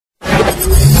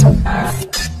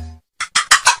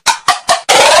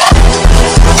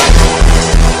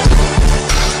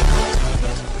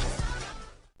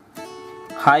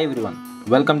Hi everyone,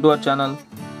 welcome to our channel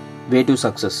Way to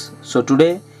Success. So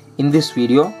today in this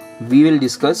video we will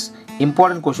discuss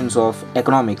important questions of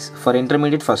economics for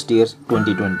intermediate first year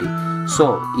 2020. So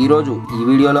ee roju ee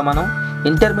video lo manam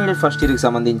intermediate first year ki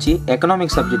sambandhinchi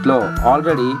economics subject lo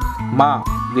already ma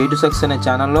Way to Success ane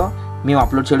channel lo మేము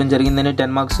upload చేయడం జరిగిందని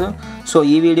 10 marks. So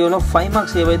ఈ వీడియోలో 5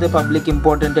 marks ఏవైతే public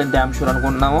important and damn sure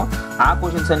అనుకుంటున్నామో ఆ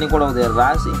questions అన్నీ కూడా ఒక దగ్గర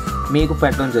రాసి మీకు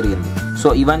పెట్టడం జరిగింది. సో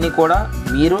ఇవన్నీ కూడా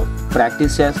మీరు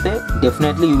ప్రాక్టీస్ చేస్తే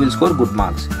definitely you will score good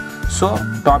marks. So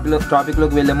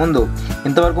టాపిక్లోకి వెళ్ళే ముందు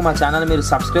ఇంతవరకు మా ఛానల్ మీరు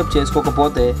సబ్స్క్రైబ్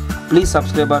చేసుకోకపోతే ప్లీజ్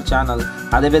సబ్స్క్రైబ్ అవర్ ఛానల్.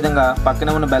 అదేవిధంగా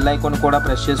పక్కన ఉన్న బెల్ ఐకాన్ కూడా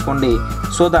ప్రెస్ చేసుకోండి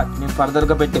సో దట్ మేము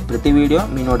ఫర్దర్గా పెట్టే ప్రతి వీడియో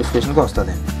మీ నోటిఫికేషన్కి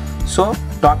వస్తుంది. సో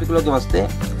టాపిక్లోకి వస్తే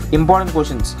important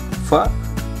questions for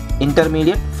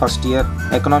intermediate first year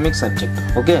economics subject.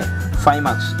 Okay, 5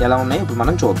 marks ఎలా ఉన్నాయో ఇప్పుడు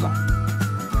మనం చూద్దాం.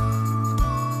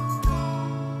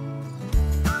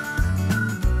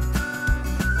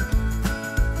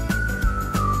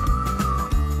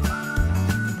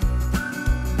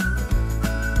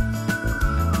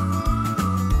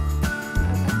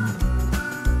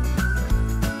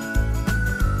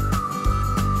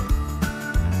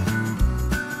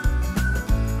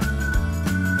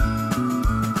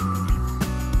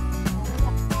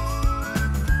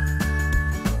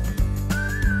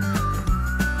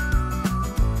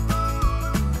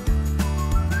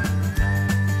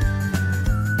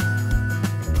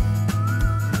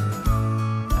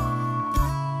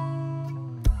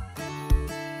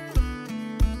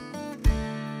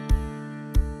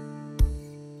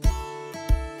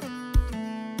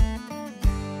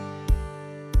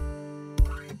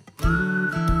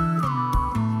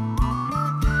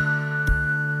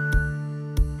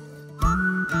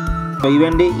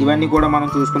 ఇవన్నీ కూడా మనం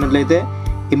చూసుకున్నట్లయితే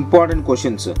important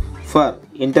questions for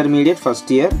intermediate first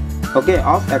year okay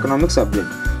of economics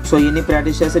subject. So ఇన్ని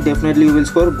ప్రాక్టీస్ చేస్తే definitely you will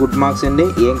score good marks అండి.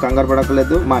 ఏం కంగారు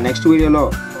పడక్కర్లేదు. మా నెక్స్ట్ వీడియోలో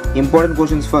important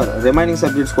questions for remaining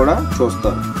subjects కూడా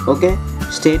చూస్తారు. Okay,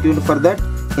 stay tuned for that.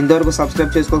 ఇంతవరకు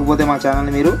సబ్స్క్రైబ్ చేసుకోకపోతే మా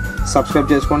ఛానల్ని మీరు సబ్స్క్రైబ్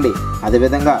చేసుకోండి.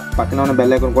 అదేవిధంగా పక్కన ఉన్న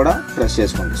బెల్ ఐకాన్ కూడా ప్రెస్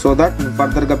చేసుకోండి సో దట్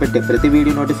ఫర్దర్గా పెట్టే ప్రతి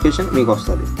వీడియో నోటిఫికేషన్ మీకు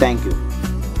వస్తుంది. Thank you.